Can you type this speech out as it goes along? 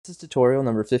This is tutorial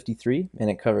number 53, and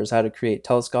it covers how to create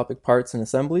telescopic parts and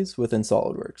assemblies within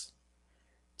SolidWorks.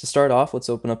 To start off, let's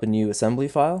open up a new assembly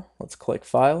file. Let's click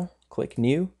File, click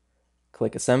New,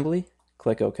 click Assembly,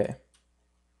 click OK.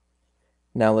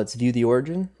 Now let's view the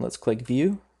origin. Let's click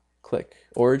View, click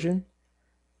Origin,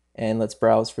 and let's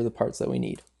browse for the parts that we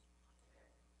need.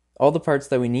 All the parts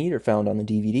that we need are found on the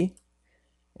DVD,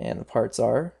 and the parts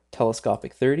are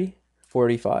Telescopic 30,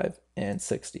 45, and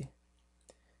 60.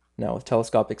 Now with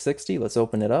Telescopic 60, let's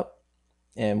open it up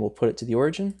and we'll put it to the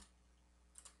origin.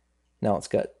 Now let's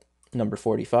get number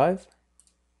 45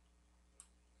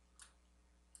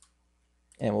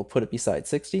 and we'll put it beside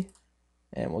 60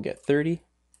 and we'll get 30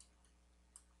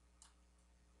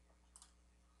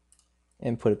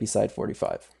 and put it beside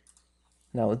 45.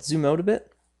 Now let's zoom out a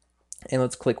bit and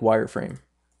let's click wireframe.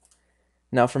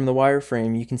 Now from the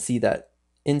wireframe you can see that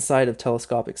inside of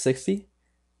Telescopic 60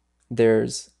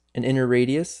 there's an inner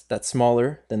radius that's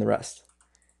smaller than the rest.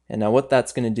 And now what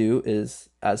that's going to do is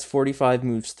as 45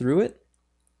 moves through it,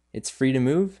 it's free to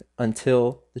move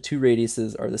until the two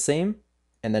radiuses are the same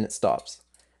and then it stops.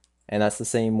 And that's the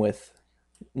same with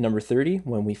number 30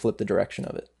 when we flip the direction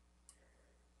of it.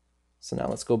 So now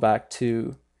let's go back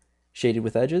to shaded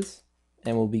with edges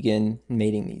and we'll begin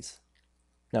mating these.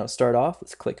 Now to start off,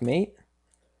 let's click mate,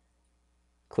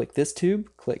 click this tube,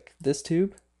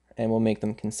 and we'll make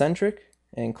them concentric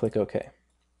and click OK.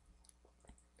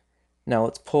 Now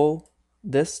let's pull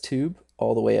this tube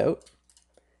all the way out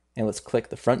and let's click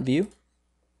the front view.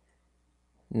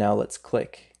 Now let's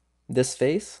click this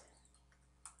face.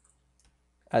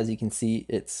 As you can see,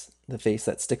 it's the face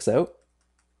that sticks out.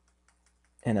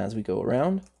 And as we go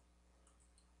around,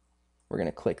 we're going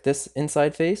to click this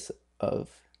inside face of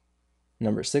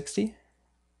number 60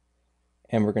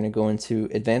 and we're going to go into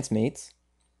advanced mates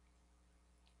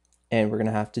and we're going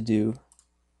to have to do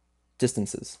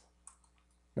distances.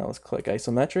 Now let's click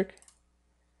isometric,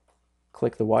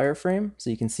 click the wireframe so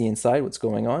you can see inside what's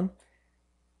going on.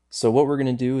 So what we're going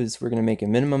to do is we're going to make a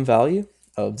minimum value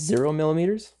of 0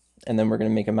 millimeters and then we're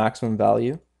going to make a maximum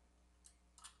value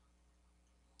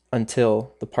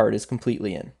until the part is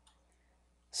completely in.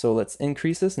 So let's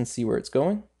increase this and see where it's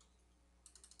going.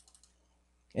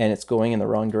 And it's going in the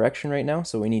wrong direction right now,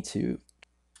 so we need to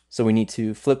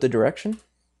flip the direction.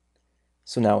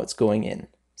 So now it's going in.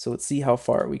 So let's see how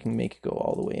far we can make it go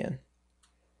all the way in.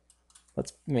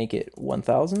 Let's make it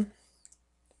 1000,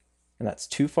 and that's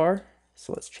too far.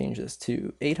 So let's change this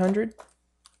to 800,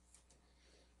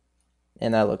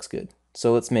 and that looks good.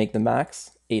 So let's make the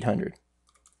max 800.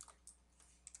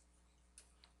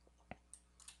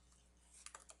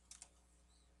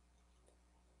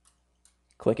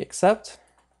 Click accept,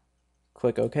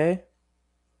 click OK,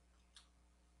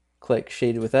 click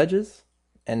shaded with edges,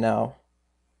 and now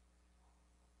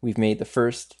we've made the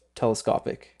first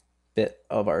telescopic bit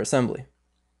of our assembly.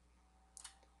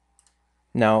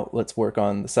 Now let's work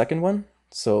on the second one.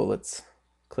 So let's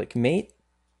click mate,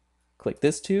 click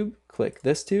this tube,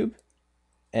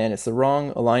 and it's the wrong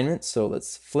alignment, so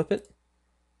let's flip it.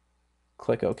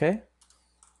 Click OK.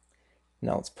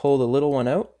 Now let's pull the little one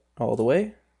out all the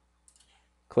way.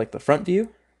 Click the front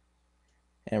view,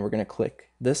 and we're going to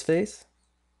click this face.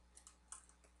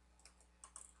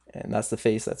 And that's the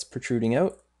face that's protruding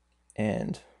out.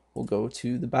 And we'll go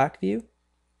to the back view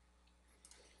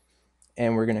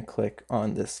and we're going to click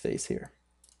on this face here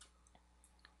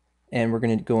and we're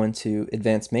going to go into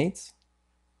advanced mates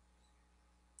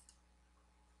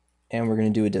and we're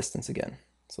going to do a distance again.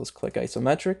 So let's click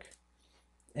isometric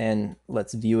and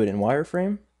let's view it in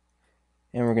wireframe,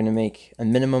 and we're going to make a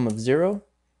minimum of 0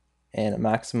 and a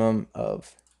maximum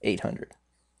of 800.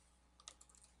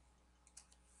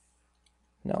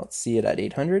 Now let's see it at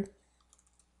 800.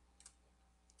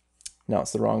 Now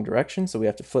it's the wrong direction, so we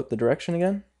have to flip the direction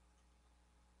again.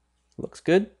 Looks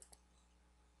good.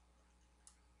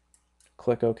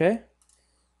 Click OK.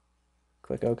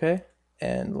 Click OK.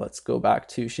 And let's go back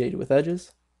to shaded with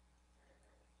edges.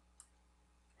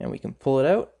 And we can pull it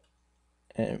out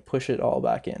and push it all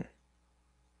back in.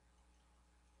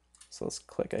 So let's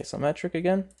click isometric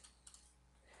again.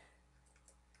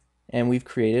 And we've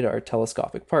created our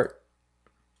telescopic part.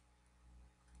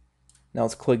 Now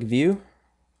let's click View.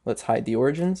 Let's hide the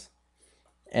origins,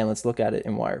 and let's look at it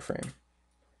in wireframe.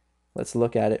 Let's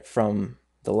look at it from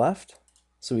the left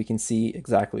so we can see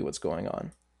exactly what's going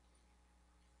on.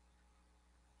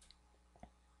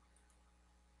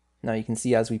 Now you can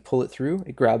see as we pull it through,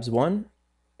 it grabs one,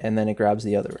 and then it grabs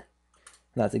the other.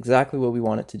 And that's exactly what we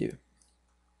want it to do.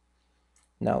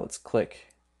 Now let's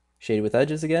click shaded with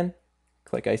edges again,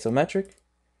 click isometric,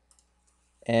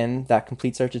 and that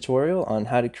completes our tutorial on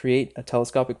how to create a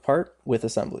telescopic part with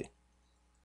assembly.